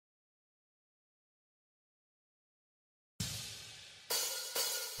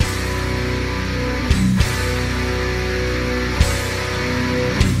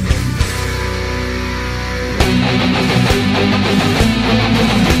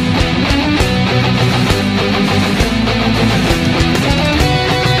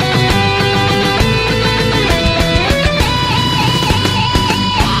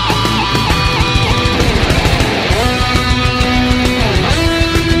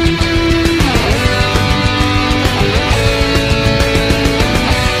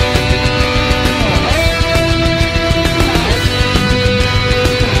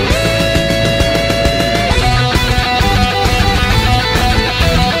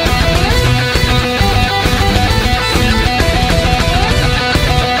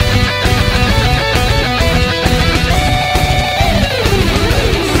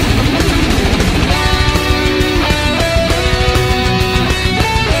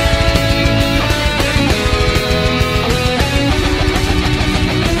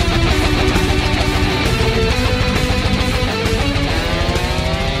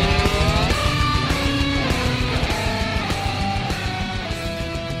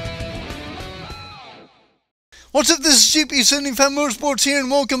What's up, this is GP75 Motorsports here, and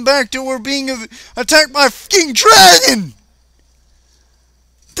welcome back to we're being attacked by a fucking dragon!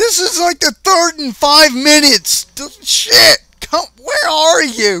 This is like the third in 5 minutes! Shit! Where are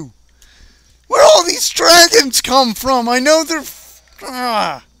you? Where all these dragons come from? I know they're...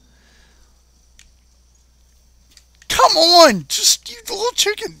 Come on! Just, you little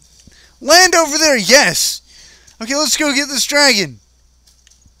chicken! Land over there, yes! Okay, let's go get this dragon.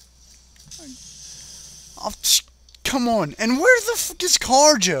 Come on. And where the fuck is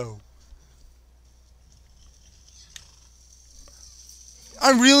Carjo?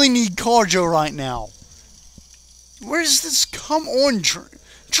 I really need Carjo right now. Where's this? Come on,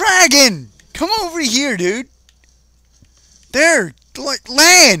 dragon! Come over here, dude. There. Like,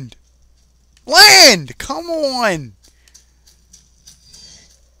 land! Land! Come on!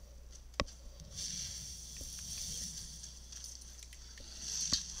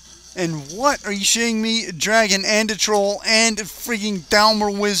 And what are you shitting me? A dragon and a troll and a freaking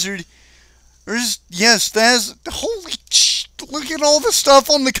Thalmor wizard. Yes, that's... Holy sh... Look at all the stuff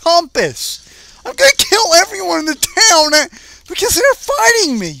on the compass. I'm gonna kill everyone in the town because they're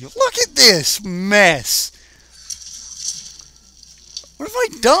fighting me. Look at this mess. What have I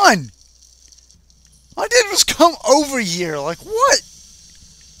done? All I did was come over here. Like, what?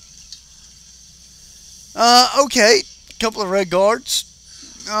 Okay. A couple of red guards.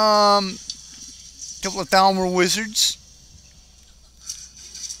 Couple of Thalmor wizards.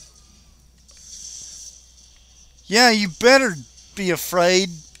 Yeah, you better be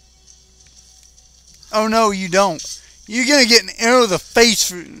afraid. Oh no, you don't. You're gonna get an arrow to the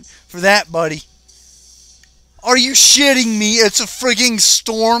face for that, buddy. Are you shitting me? It's a frigging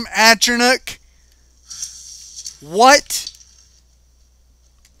storm atronach. What?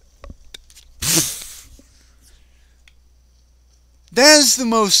 That is the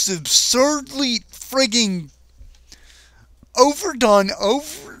most absurdly frigging overdone,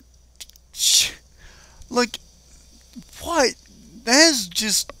 like, what? That is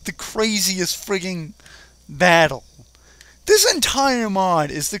just the craziest frigging battle. This entire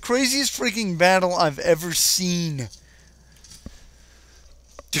mod is the craziest frigging battle I've ever seen.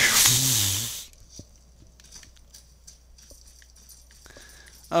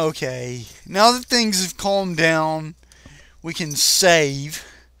 Okay, now that things have calmed down, we can save,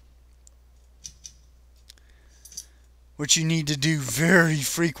 which you need to do very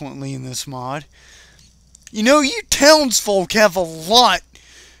frequently in this mod. You know, you townsfolk have a lot,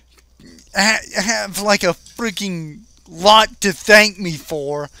 have like a freaking lot to thank me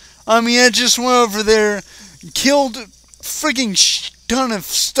for. I mean, I just went over there, killed a freaking ton of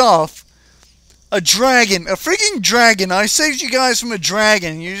stuff. A dragon, a freaking dragon. I saved you guys from a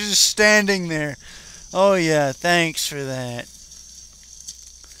dragon. You're just standing there. Oh yeah, thanks for that.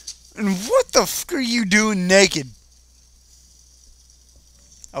 And what the fuck are you doing naked?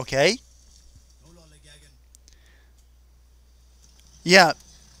 Okay. Yeah.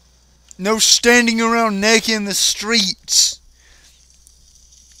 No standing around naked in the streets.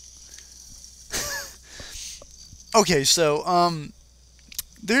 Okay, so,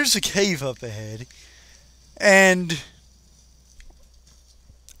 there's a cave up ahead. And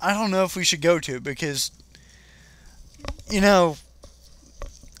I don't know if we should go to it because, you know,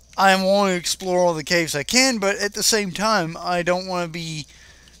 I want to explore all the caves I can, but at the same time, I don't want to be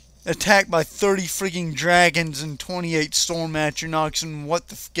attacked by 30 freaking dragons and 28 storm atronachs and what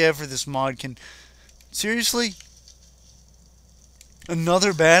the f ever this mod can... Seriously?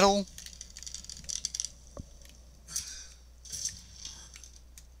 Another battle?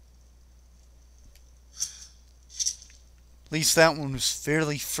 At least that one was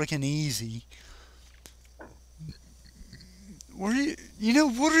fairly freaking easy. You know,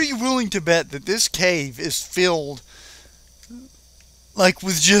 what are you willing to bet that this cave is filled, like,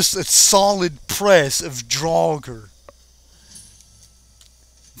 with just a solid press of Draugr?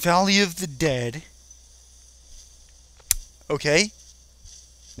 Valley of the Dead. Okay.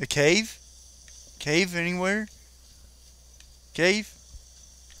 A cave? Cave anywhere? Cave?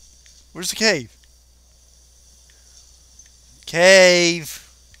 Where's the cave? Cave.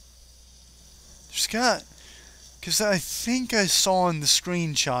 There's got... Because I think I saw in the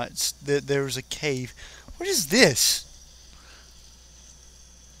screenshots that there was a cave. What is this?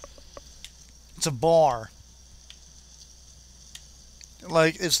 It's a bar.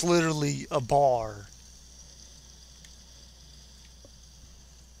 Like, it's literally a bar.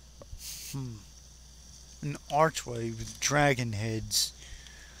 An archway with dragon heads.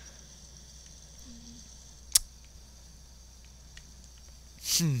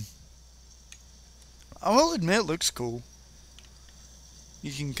 I will admit it looks cool.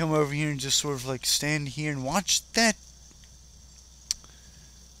 You can come over here and just sort of like stand here and watch that.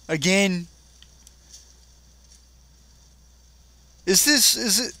 Again, is this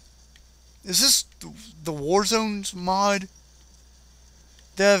the Warzones mod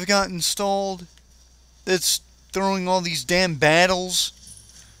that I've got installed? That's throwing all these damn battles.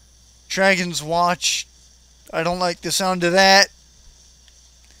 Dragon's Watch. I don't like the sound of that.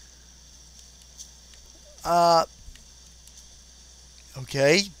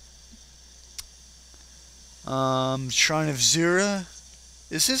 Okay. Shrine of Zira.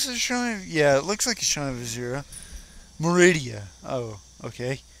 Is this a Shrine of... Yeah, it looks like a Shrine of Zira. Meridia. Oh,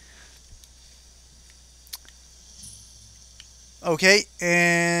 okay. Okay,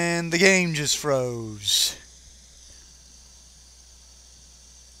 and the game just froze.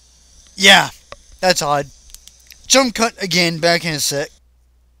 Yeah, that's odd. Jump cut again, back in a sec.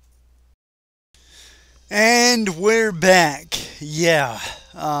 And we're back. Yeah,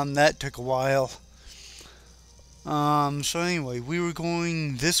 that took a while. So anyway, we were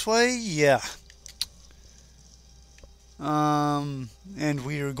going this way? Yeah. And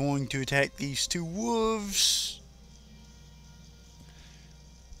we are going to attack these two wolves.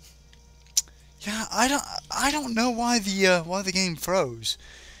 Yeah, I don't know why the game froze.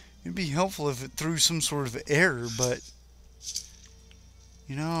 It'd be helpful if it threw some sort of error, but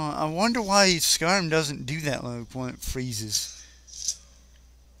you know, I wonder why Skyrim doesn't do that when it freezes.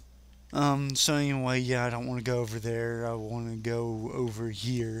 So anyway, yeah, I don't want to go over there. I want to go over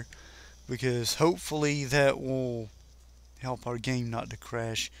here because hopefully that will help our game not to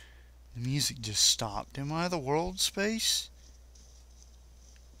crash. The music just stopped. Am I the world space?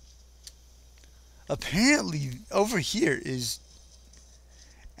 Apparently, over here is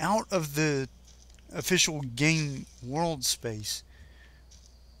out of the official game world space.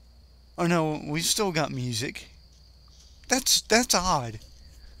 Oh no, we've still got music. That's odd.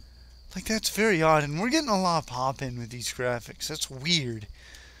 Like, that's very odd, and we're getting a lot of pop-in with these graphics. That's weird.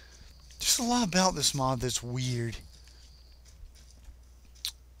 There's a lot about this mod that's weird.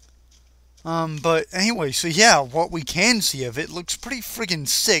 But anyway, so yeah, what we can see of it looks pretty friggin'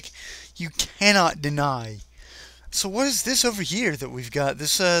 sick. You cannot deny. So what is this over here that we've got?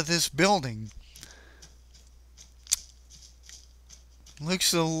 This building.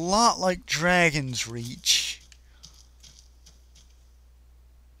 Looks a lot like Dragon's Reach.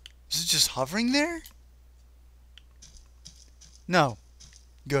 Is it just hovering there? No.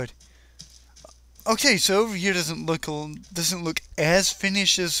 Good. Okay, so over here doesn't look as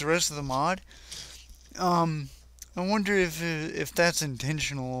finished as the rest of the mod. I wonder if that's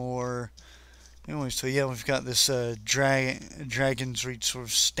intentional or anyway. So yeah, we've got this Dragon's Reach sort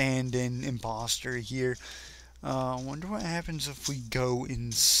of stand-in imposter here. I wonder what happens if we go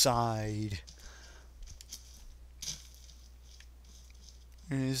inside.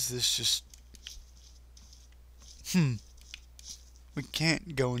 And is this just... We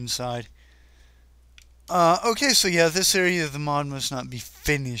can't go inside. Okay, so yeah, this area of the mod must not be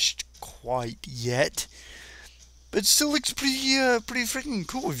finished quite yet. But it still looks pretty freaking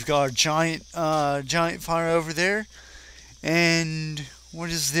cool. We've got our giant fire over there. And what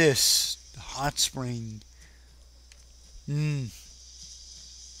is this? Hot spring.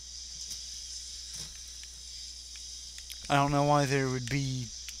 I don't know why there would be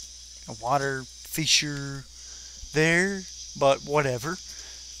a water fissure there, but whatever.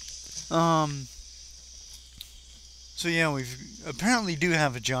 So yeah, we apparently do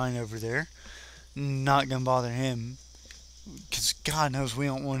have a giant over there. Not gonna bother him, because God knows we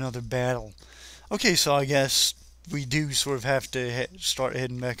don't want another battle. Okay, so I guess we do sort of have to start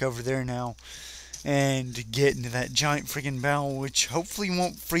heading back over there now and get into that giant freaking battle, which hopefully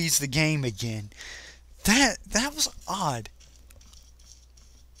won't freeze the game again. That was odd.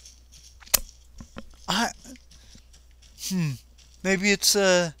 Maybe it's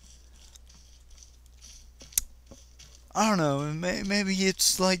I don't know. Maybe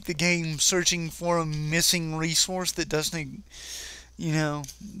it's like the game searching for a missing resource that doesn't, you know,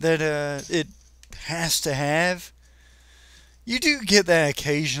 that it has to have. You do get that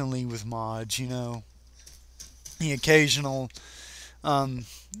occasionally with mods, you know. The occasional,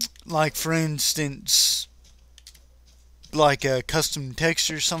 like for instance, like a custom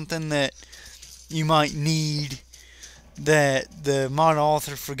text or something that you might need that the mod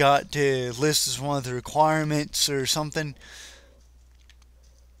author forgot to list as one of the requirements or something.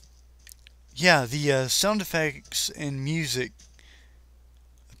 Yeah, the sound effects and music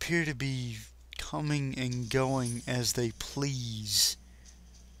appear to be coming and going as they please.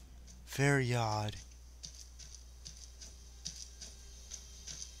 Very odd.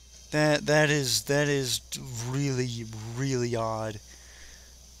 That is really odd.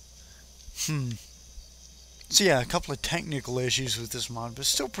 Hmm. So yeah, a couple of technical issues with this mod, but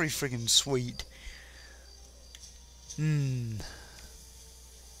still pretty freaking sweet. Hmm.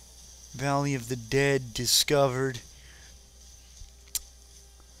 Valley of the Dead discovered.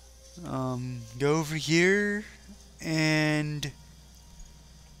 Go over here and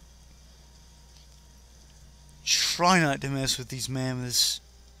try not to mess with these mammoths.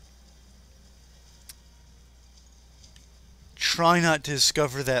 Try not to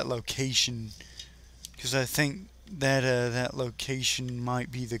discover that location, because I think that that location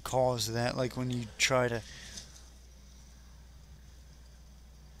might be the cause of that. Like when you try to.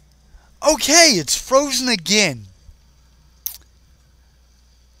 Okay, it's frozen again.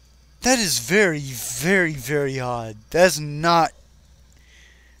 That is very, very, very odd. That's not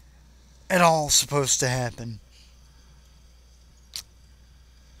at all supposed to happen.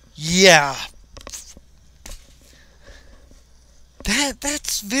 Yeah.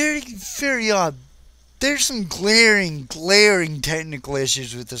 That's very, very odd. There's some glaring technical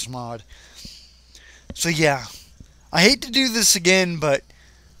issues with this mod. So yeah. I hate to do this again, but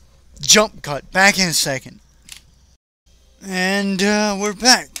jump cut. Back in a second. And we're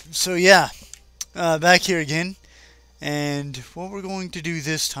back. So yeah. Back here again. And what we're going to do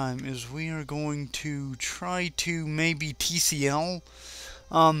this time is we are going to try to maybe TCL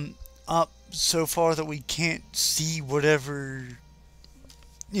up so far that we can't see whatever,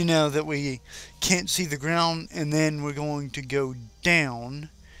 that we can't see the ground, and then we're going to go down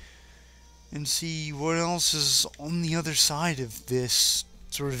and see what else is on the other side of this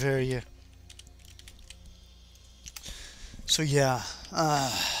sort of area. So yeah,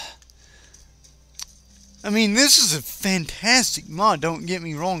 I mean, this is a fantastic mod, don't get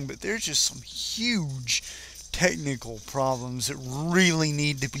me wrong, but there's just some huge technical problems that really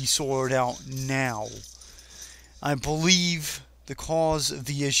need to be sorted out now. I believe the cause of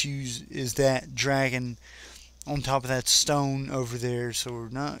the issues is that dragon on top of that stone over there, so we're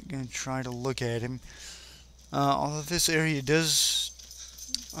not going to try to look at him. Although this area does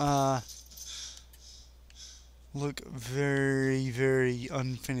look very, very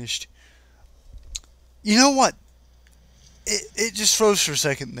unfinished. You know what? It just froze for a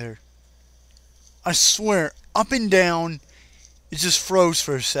second there. I swear, up and down, it just froze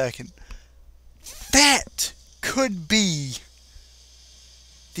for a second. That could be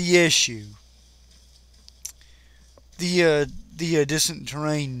the issue. The distant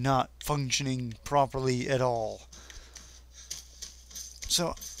terrain not functioning properly at all.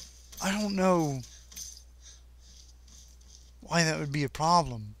 So, I don't know why that would be a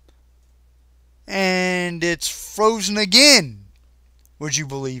problem. And it's frozen again. Would you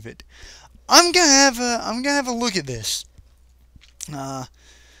believe it? I'm gonna have a look at this. I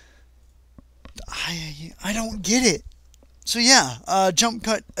don't get it. So yeah, jump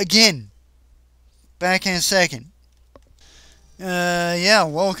cut again. Back in a second. Yeah,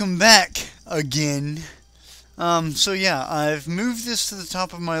 welcome back again. So yeah, I've moved this to the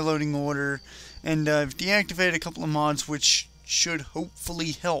top of my loading order, and I've deactivated a couple of mods which should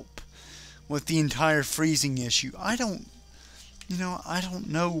hopefully help with the entire freezing issue. I don't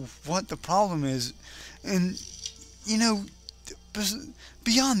know what the problem is, and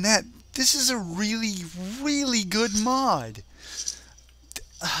beyond that, this is a really, really good mod.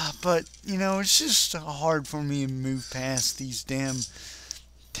 But it's just hard for me to move past these damn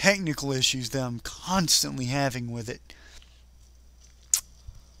technical issues that I'm constantly having with it.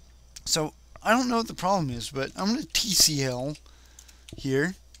 So I don't know what the problem is, but I'm going to TCL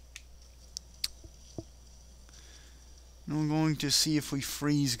here. And we're going to see if we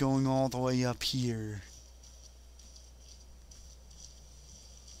freeze going all the way up here.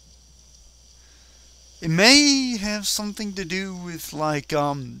 It may have something to do with like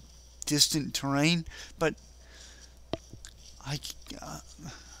distant terrain, but I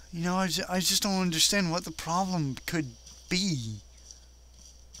just don't understand what the problem could be.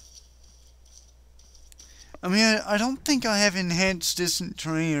 I mean, I don't think I have enhanced distant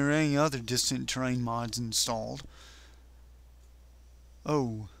terrain or any other distant terrain mods installed.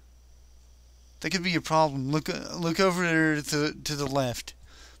 Oh, that could be a problem. Look over there to the left.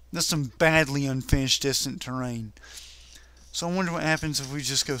 That's some badly unfinished distant terrain. So I wonder what happens if we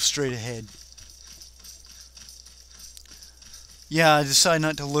just go straight ahead. Yeah, I decide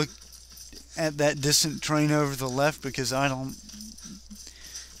not to look at that distant terrain over the left because I don't.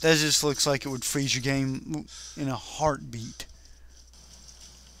 That just looks like it would freeze your game in a heartbeat.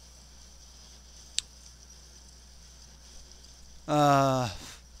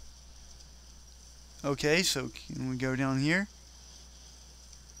 Okay, so can we go down here?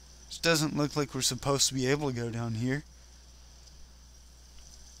 This doesn't look like we're supposed to be able to go down here.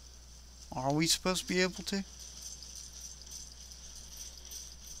 Are we supposed to be able to?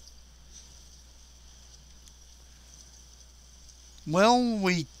 Well,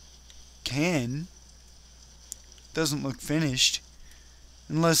 we can. Doesn't look finished.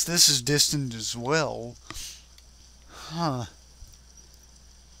 Unless this is distant as well. Huh.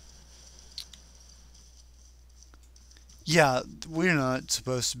 Yeah, we're not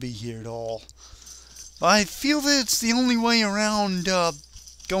supposed to be here at all. But I feel that it's the only way around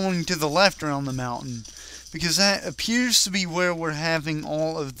going to the left around the mountain. Because that appears to be where we're having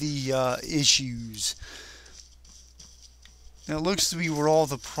all of the issues. That looks to be where all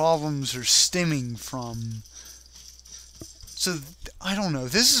the problems are stemming from. So, I don't know.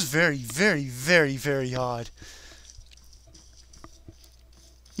 This is very, very, very, very odd.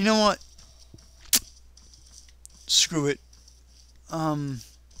 You know what? Screw it.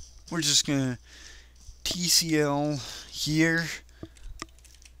 We're just gonna TCL here.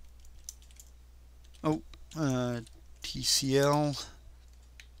 Oh, TCL.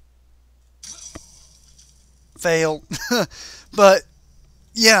 Fail. But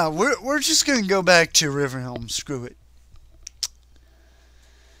yeah, we're just gonna go back to Riverhelm. Screw it.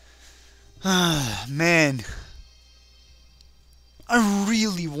 Man, I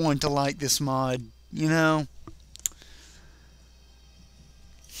really want to like this mod, you know,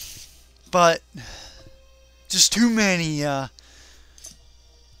 but just too many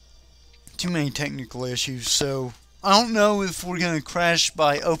technical issues. So I don't know if we're gonna crash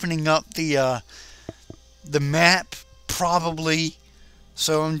by opening up the map. Probably.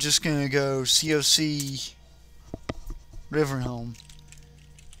 So I'm just gonna go COC Riverhelm.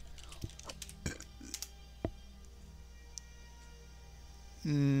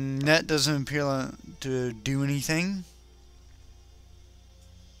 That doesn't appear to do anything.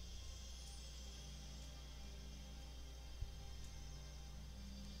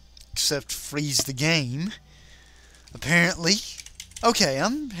 Except freeze the game. Apparently. Okay,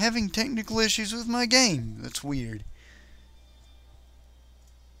 I'm having technical issues with my game. That's weird.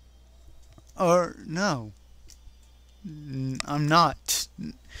 Or, no. I'm not.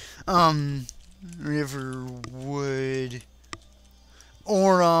 Riverwood.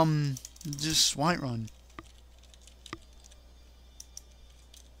 Or, just Whiterun.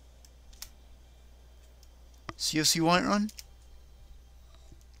 COC Whiterun?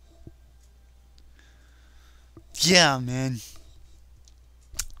 Yeah, man.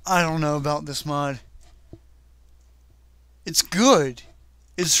 I don't know about this mod. It's good.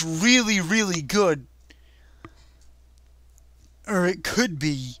 It's really, really good. Or it could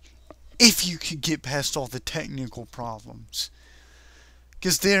be if you could get past all the technical problems.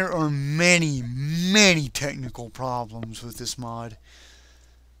 Because there are many, many technical problems with this mod.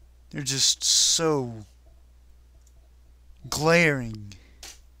 They're just so glaring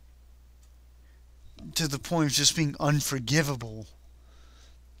to the point of just being unforgivable.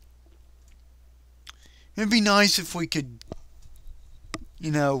 It'd be nice if we could, you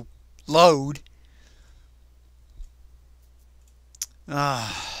know, load.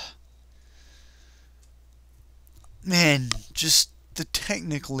 Man, just the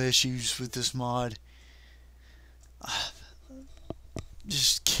technical issues with this mod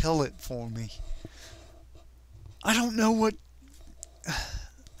just kill it for me. I don't know what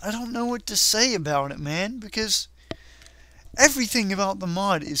to say about it, man, because everything about the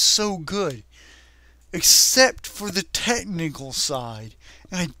mod is so good except for the technical side.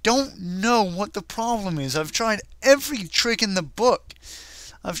 And I don't know what the problem is. I've tried every trick in the book.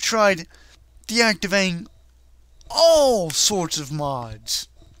 I've tried deactivating all sorts of mods.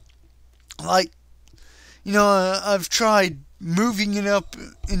 Like, you know, I've tried moving it up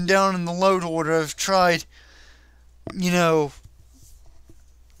and down in the load order. I've tried, you know,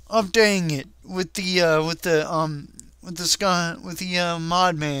 updating it with the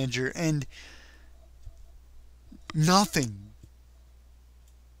mod manager, and nothing.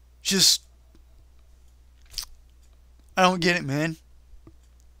 Just, I don't get it, man.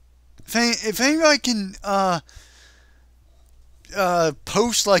 If anybody can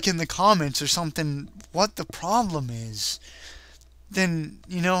post, like, in the comments or something what the problem is, then,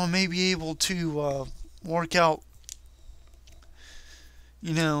 you know, I may be able to work out,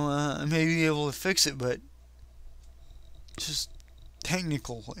 you know, I may be able to fix it. But just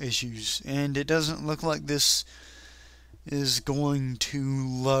technical issues, and it doesn't look like this is going to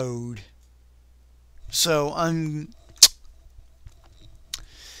load. So I'm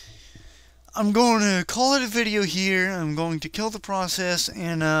going to call it a video here. I'm going to kill the process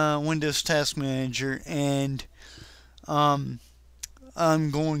in Windows Task Manager, and I'm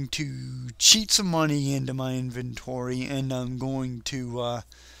going to cheat some money into my inventory, and I'm going to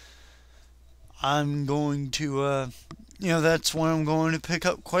I'm going to, that's when I'm going to pick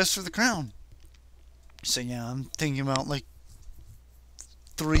up Quest for the Crown. So yeah, I'm thinking about like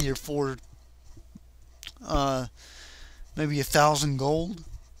 3 or 4, maybe 1,000 gold,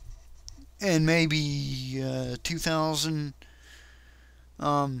 and maybe 2,000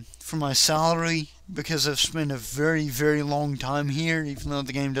 for my salary, because I've spent a very, very long time here, even though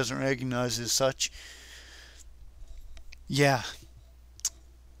the game doesn't recognize it as such. Yeah.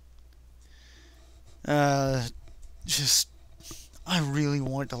 Just, I really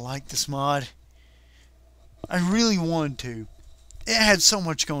want to like this mod. I really want to. It had so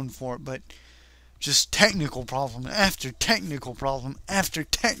much going for it, but just technical problem after technical problem after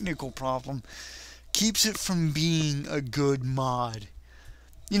technical problem keeps it from being a good mod.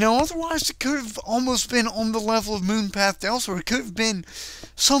 Otherwise it could have almost been on the level of Moonpath Dells, or it could have been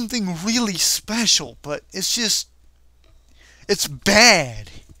something really special, but it's bad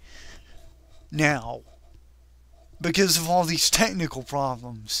now because of all these technical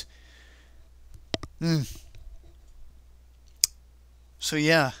problems. So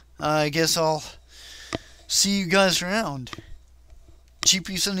yeah, I guess I'll see you guys around.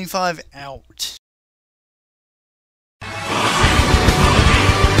 GP75 out.